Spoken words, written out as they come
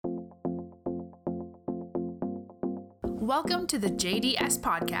Welcome to the JDS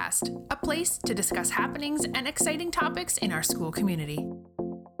Podcast, a place to discuss happenings and exciting topics in our school community.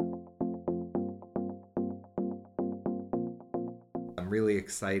 I'm really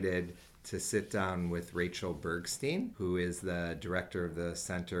excited to sit down with Rachel Bergstein, who is the director of the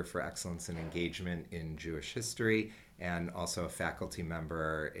Center for Excellence and Engagement in Jewish History and also a faculty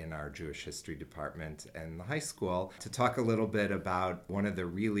member in our Jewish History department in the high school, to talk a little bit about one of the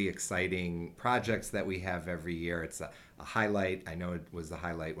really exciting projects that we have every year. It's a highlight. I know it was the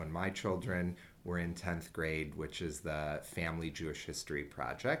highlight when my children were in 10th grade, which is the Family Jewish History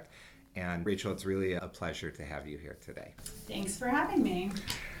Project. And Rachel, it's really a pleasure to have you here today. Thanks for having me.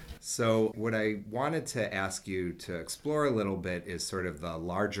 So what I wanted to ask you to explore a little bit is sort of the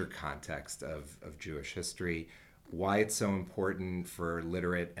larger context of Jewish history, why it's so important for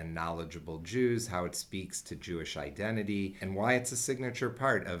literate and knowledgeable Jews, how it speaks to Jewish identity, and why it's a signature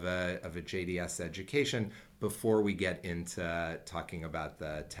part of a JDS education before we get into talking about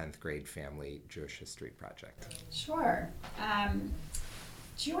the 10th grade Family Jewish History Project. Sure.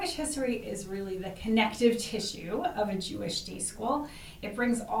 Jewish history is really the connective tissue of a Jewish day school. It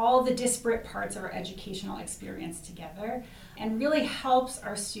brings all the disparate parts of our educational experience together and really helps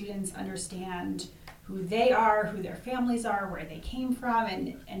our students understand who they are, who their families are, where they came from,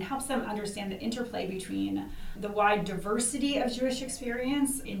 and helps them understand the interplay between the wide diversity of Jewish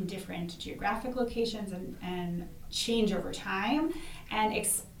experience in different geographic locations and change over time, and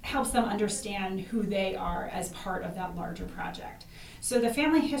helps them understand who they are as part of that larger project. So the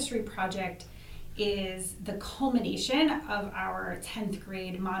Family History Project is the culmination of our 10th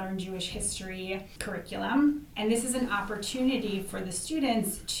grade modern Jewish history curriculum. And this is an opportunity for the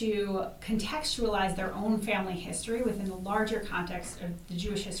students to contextualize their own family history within the larger context of the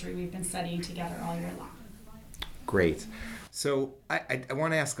Jewish history we've been studying together all year long. Great. So I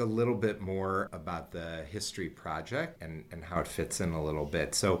want to ask a little bit more about the history project and how it fits in a little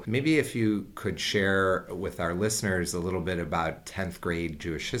bit. So maybe if you could share with our listeners a little bit about 10th grade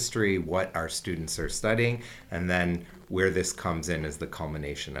Jewish history, what our students are studying, and then where this comes in as the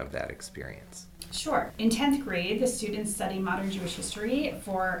culmination of that experience. Sure. In 10th grade, the students study modern Jewish history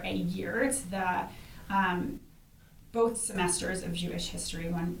for a year. It's the both semesters of Jewish history,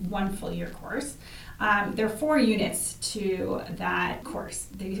 one full year course. There are 4 units to that course.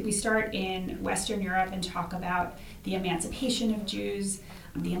 We start in Western Europe and talk about the emancipation of Jews,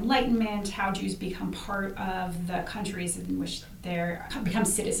 the Enlightenment, how Jews become part of the countries in which they become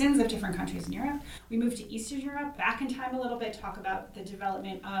citizens of different countries in Europe. We move to Eastern Europe, back in time a little bit, talk about the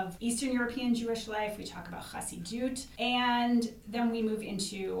development of Eastern European Jewish life. We talk about Chassidut. And then we move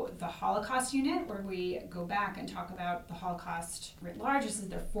into the Holocaust unit, where we go back and talk about the Holocaust writ large. This is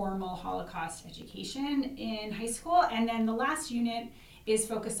the formal Holocaust education in high school. And then the last unit is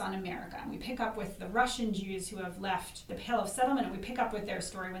focused on America. And we pick up with the Russian Jews who have left the Pale of Settlement, and we pick up with their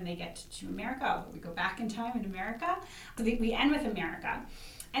story when they get to America. We go back in time in America. So we end with America.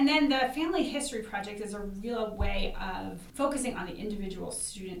 And then the Family History Project is a real way of focusing on the individual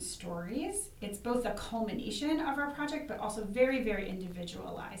student stories. It's both a culmination of our project, but also very, very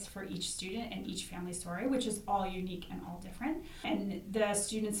individualized for each student and each family story, which is all unique and all different. And the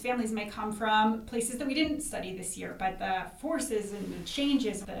students' families may come from places that we didn't study this year, but the forces and the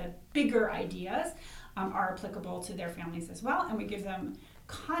changes, the bigger ideas are applicable to their families as well. And we give them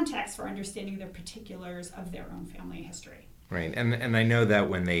context for understanding the particulars of their own family history. Right, and I know that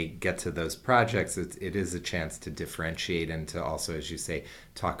when they get to those projects, it is a chance to differentiate and to also, as you say,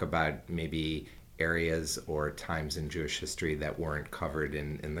 talk about maybe areas or times in Jewish history that weren't covered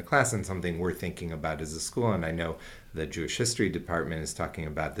in the class, and something we're thinking about as a school. And I know the Jewish History Department is talking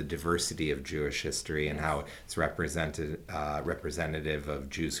about the diversity of Jewish history and how it's representative of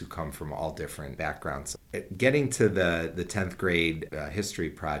Jews who come from all different backgrounds. Getting to the 10th grade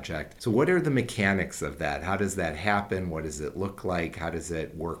history project, so what are the mechanics of that? How does that happen? What does it look like? How does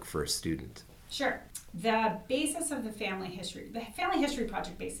it work for a student? Sure. The basis of the Family History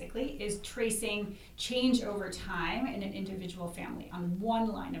Project basically is tracing change over time in an individual family on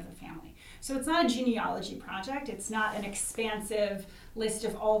one line of the family. So it's not a genealogy project. It's not an expansive list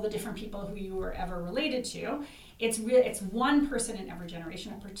of all the different people who you were ever related to. It's one person in every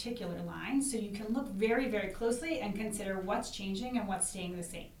generation, a particular line. So you can look very, very closely and consider what's changing and what's staying the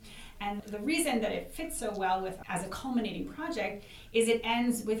same. And the reason that it fits so well as a culminating project is it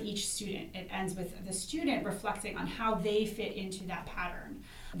ends with each student. It ends with the student reflecting on how they fit into that pattern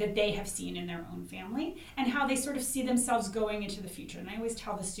that they have seen in their own family and how they sort of see themselves going into the future. And I always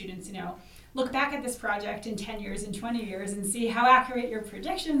tell the students, look back at this project in 10 years and 20 years and see how accurate your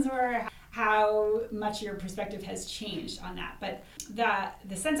predictions were, how much your perspective has changed on that. But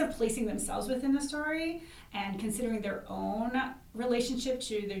the sense of placing themselves within the story and considering their own relationship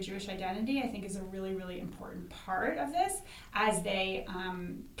to their Jewish identity, I think, is a really, really important part of this as they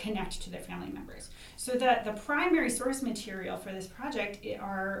connect to their family members. So the primary source material for this project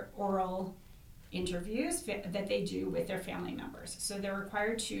are oral interviews that they do with their family members. So they're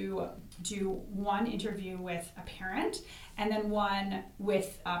required to do one interview with a parent and then one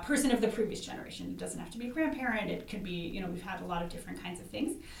with a person of the previous generation. It doesn't have to be a grandparent. It could be, we've had a lot of different kinds of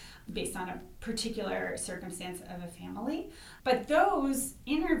things based on a particular circumstance of a family. But those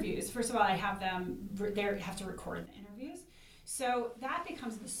interviews, first of all, I have them, they have to record the interviews. So that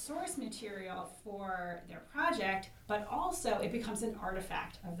becomes the source material for their project, but also it becomes an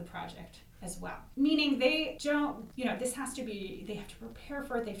artifact of the project as well. Meaning they don't, this has to be, they have to prepare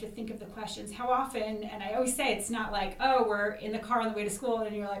for it, they have to think of the questions. How often, and I always say it's not like, oh, we're in the car on the way to school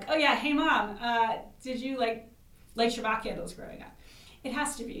and you're like, oh yeah, hey mom, did you light Shabbat candles growing up? It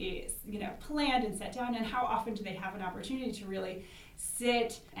has to be, planned and set down. And how often do they have an opportunity to really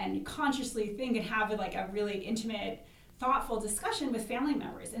sit and consciously think and have a really intimate, thoughtful discussion with family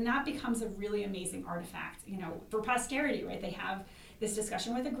members? And that becomes a really amazing artifact, for posterity, right? They have this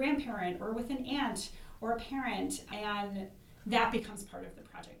discussion with a grandparent or with an aunt or a parent, and that becomes part of the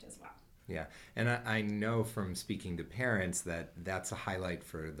project as well. Yeah, and I know from speaking to parents that that's a highlight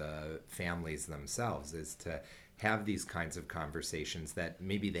for the families themselves, is to have these kinds of conversations that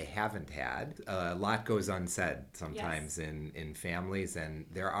maybe they haven't had. A lot goes unsaid sometimes in families, and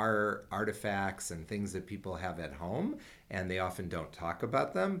there are artifacts and things that people have at home, and they often don't talk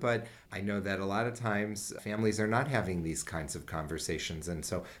about them. But I know that a lot of times families are not having these kinds of conversations, and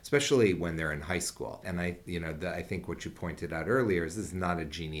so especially when they're in high school. And I think what you pointed out earlier is this is not a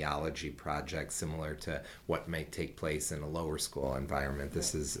genealogy project similar to what might take place in a lower school environment.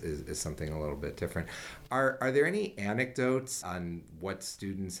 This is something a little bit different. Are there any anecdotes on what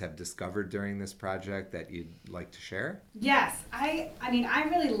students have discovered during this project that you'd like to share? Yes, I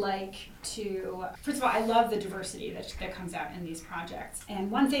really like to, first of all, I love the diversity that comes out in these projects.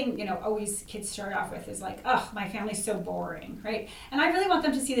 And one thing, always kids start off with is like, oh, my family's so boring, right? And I really want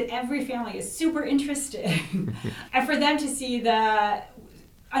them to see that every family is super interesting and for them to see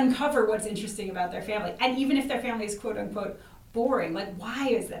uncover what's interesting about their family. And even if their family is quote unquote boring, why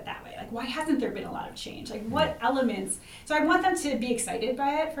is that way? Why hasn't there been a lot of change? What elements? So I want them to be excited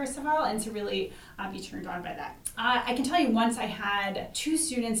by it, first of all, and to really be turned on by that. I can tell you once I had two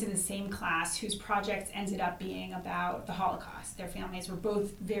students in the same class whose projects ended up being about the Holocaust. Their families were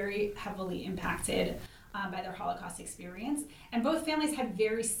both very heavily impacted by their Holocaust experience. And both families had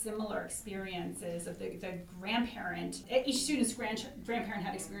very similar experiences of the grandparent. Each student's grandparent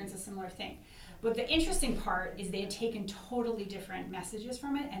had experienced a similar thing. But the interesting part is they had taken totally different messages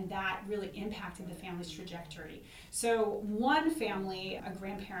from it, and that really impacted the family's trajectory. So one family, a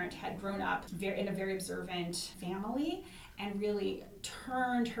grandparent, had grown up in a very observant family and really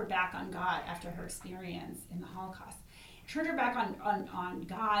turned her back on God after her experience in the Holocaust. Turned her back on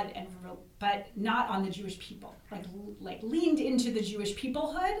God, but not on the Jewish people. Leaned into the Jewish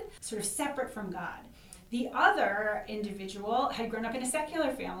peoplehood, sort of separate from God. The other individual had grown up in a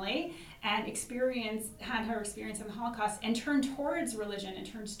secular family and had her experience in the Holocaust and turned towards religion and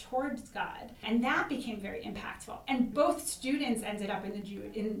turned towards God. And that became very impactful. And both students ended up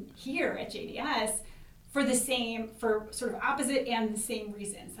in here at JDS for sort of opposite and the same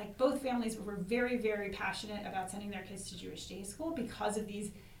reasons. Both families were very, very passionate about sending their kids to Jewish day school because of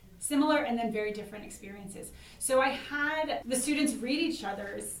these similar and then very different experiences. So I had the students read each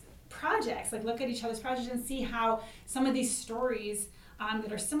other's projects, look at each other's projects and see how some of these stories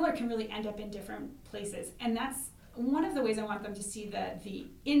that are similar can really end up in different places. And that's one of the ways I want them to see the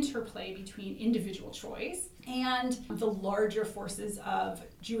interplay between individual choice and the larger forces of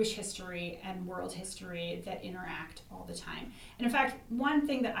Jewish history and world history that interact all the time. And in fact, one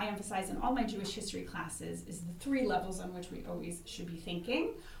thing that I emphasize in all my Jewish history classes is the three levels on which we always should be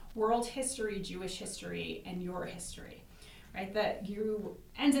thinking: world history, Jewish history, and your history. Right? That you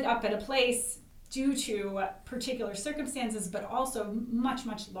ended up at a place due to particular circumstances, but also much,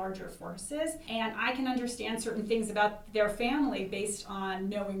 much larger forces. And I can understand certain things about their family based on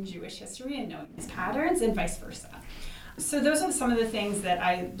knowing Jewish history and knowing these patterns, and vice versa. So those are some of the things that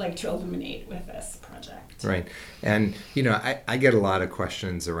I like to illuminate with this project. Right. And, I get a lot of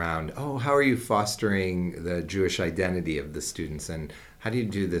questions around, how are you fostering the Jewish identity of the students? And how do you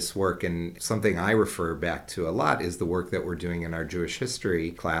do this work? And something I refer back to a lot is the work that we're doing in our Jewish history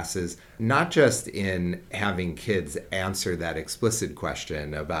classes, not just in having kids answer that explicit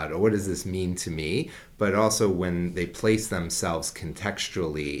question about, oh, what does this mean to me? But also when they place themselves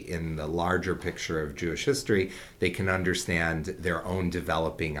contextually in the larger picture of Jewish history, they can understand their own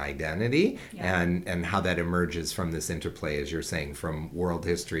developing identity and how that emerges from this interplay, as you're saying, from world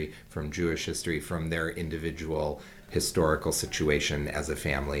history, from Jewish history, from their individual historical situation as a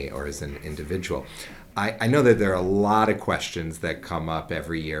family or as an individual. I know that there are a lot of questions that come up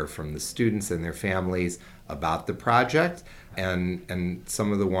every year from the students and their families about the project, and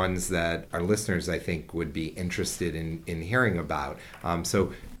some of the ones that our listeners, I think, would be interested in hearing about.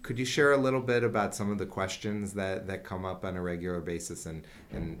 So could you share a little bit about some of the questions that come up on a regular basis and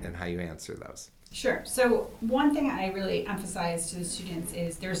how you answer those? Sure. So one thing I really emphasize to the students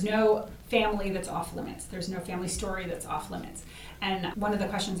is there's no family that's off limits. There's no family story that's off limits. And one of the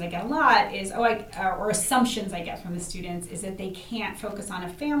questions I get a lot is, or assumptions I get from the students is that they can't focus on a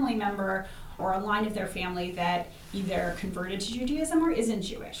family member or a line of their family that either converted to Judaism or isn't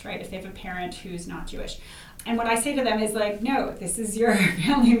Jewish, right? If they have a parent who's not Jewish. And what I say to them is like, no, this is your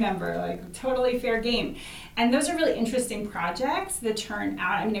family member, like totally fair game. And those are really interesting projects that turn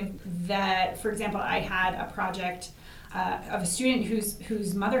out, I mean, that, for example, I had a project of a student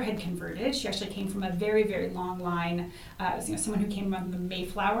whose mother had converted. She actually came from a very, very long line. It was someone who came from the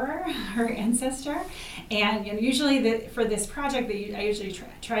Mayflower, her ancestor. And usually for this project, I usually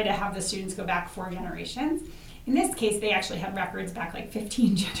try to have the students go back 4 generations. In this case, they actually had records back like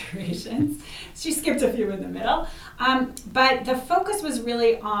 15 generations. She skipped a few in the middle. But the focus was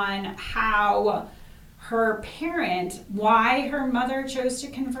really on how her parent, why her mother chose to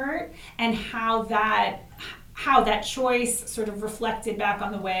convert, and how that choice sort of reflected back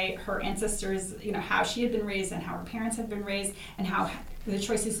on the way her ancestors, how she had been raised and how her parents had been raised, and how the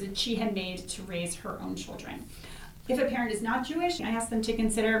choices that she had made to raise her own children. If a parent is not Jewish, I ask them to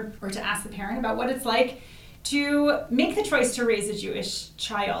consider, or to ask the parent about what it's like to make the choice to raise a Jewish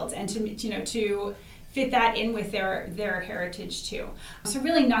child and to fit that in with their heritage too. So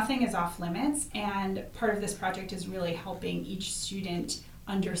really nothing is off limits, and part of this project is really helping each student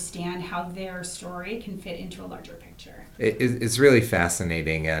understand how their story can fit into a larger picture. It's really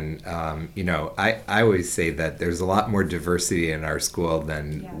fascinating, and I always say that there's a lot more diversity in our school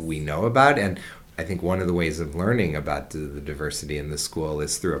than we know about, and I think one of the ways of learning about the diversity in the school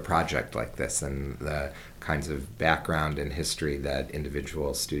is through a project like this and the kinds of background and history that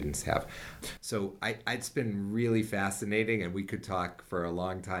individual students have. So it's been really fascinating, and we could talk for a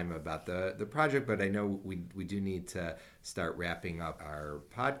long time about the project, but I know we do need to start wrapping up our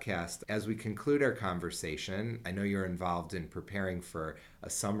podcast. As we conclude our conversation, I know you're involved in preparing for a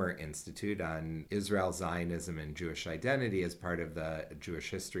summer institute on Israel, Zionism, and Jewish identity as part of the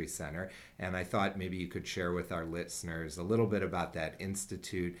Jewish History Center, and I thought maybe you could share with our listeners a little bit about that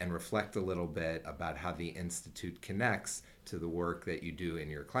institute and reflect a little bit about how the institute connects to the work that you do in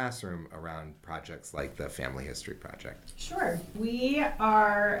your classroom around projects like the Family History Project. Sure. We have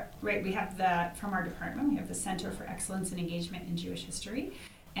from our department, we have the Center for Excellence and Engagement in Jewish History.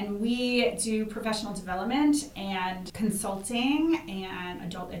 And we do professional development and consulting and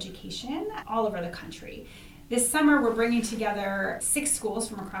adult education all over the country. This summer, we're bringing together 6 schools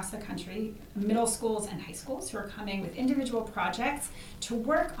from across the country, middle schools and high schools, who are coming with individual projects to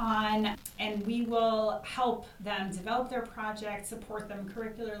work on, and we will help them develop their projects, support them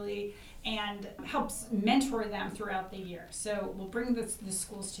curricularly, and help mentor them throughout the year. So we'll bring the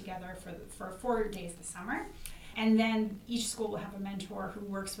schools together for 4 days this summer, and then each school will have a mentor who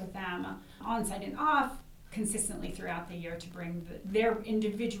works with them on-site and off consistently throughout the year to bring their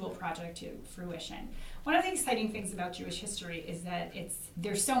individual project to fruition. One of the exciting things about Jewish history is that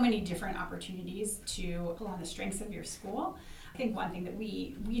there's so many different opportunities to pull on the strengths of your school. I think one thing that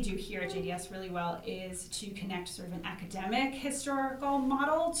we do here at JDS really well is to connect sort of an academic historical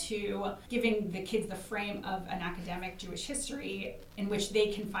model to giving the kids the frame of an academic Jewish history in which they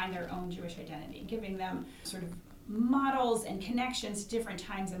can find their own Jewish identity, giving them sort of models and connections to different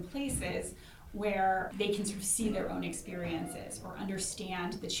times and places where they can sort of see their own experiences or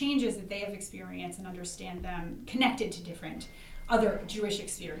understand the changes that they have experienced and understand them connected to different other Jewish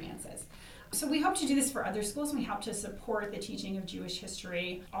experiences. So we hope to do this for other schools, and we hope to support the teaching of Jewish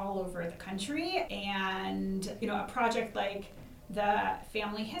history all over the country. And a project like the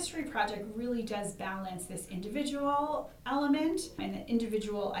Family History Project really does balance this individual element and the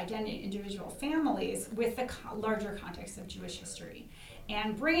individual identity, individual families with the larger context of Jewish history.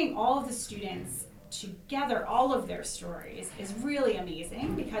 And bringing all of the students together all of their stories is really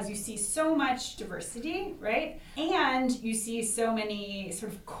amazing, because you see so much diversity, right? And you see so many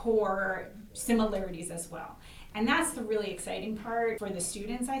sort of core similarities as well. And that's the really exciting part for the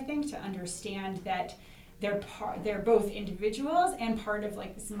students, I think, to understand that they're both individuals and part of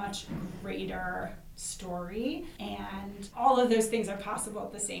like this much greater story, and all of those things are possible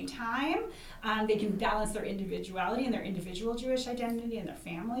at the same time. They can balance their individuality and their individual Jewish identity and their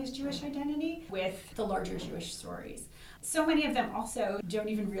family's Jewish identity with the larger Jewish stories. So many of them also don't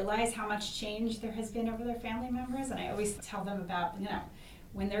even realize how much change there has been over their family members, and I always tell them about,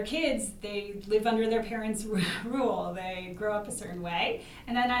 when they're kids, they live under their parents' rule. They grow up a certain way.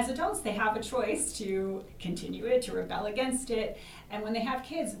 And then as adults, they have a choice to continue it, to rebel against it. And when they have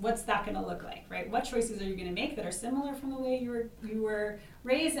kids, what's that going to look like, right? What choices are you going to make that are similar from the way you were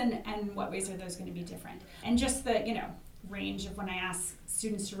raised, and what ways are those going to be different? And just the, range of when I ask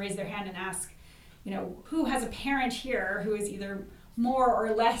students to raise their hand and ask, who has a parent here who is either more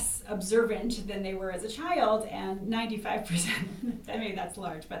or less observant than they were as a child, and 95%, maybe that's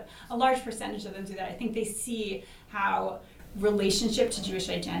large, but a large percentage of them do that. I think they see how relationship to Jewish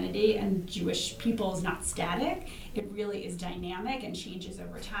identity and Jewish people is not static. It really is dynamic and changes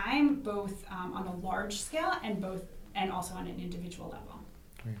over time, both on a large scale and also on an individual level.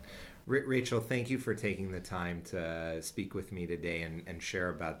 Great. Rachel, thank you for taking the time to speak with me today and share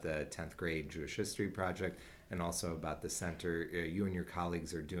about the 10th grade Jewish History Project, and also about the center. You and your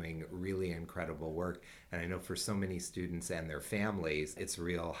colleagues are doing really incredible work, and I know for so many students and their families, it's a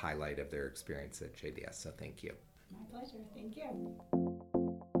real highlight of their experience at JDS, so thank you. My pleasure. Thank you.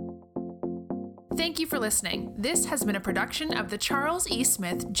 Thank you for listening. This has been a production of the Charles E.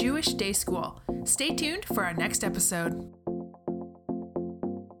 Smith Jewish Day School. Stay tuned for our next episode.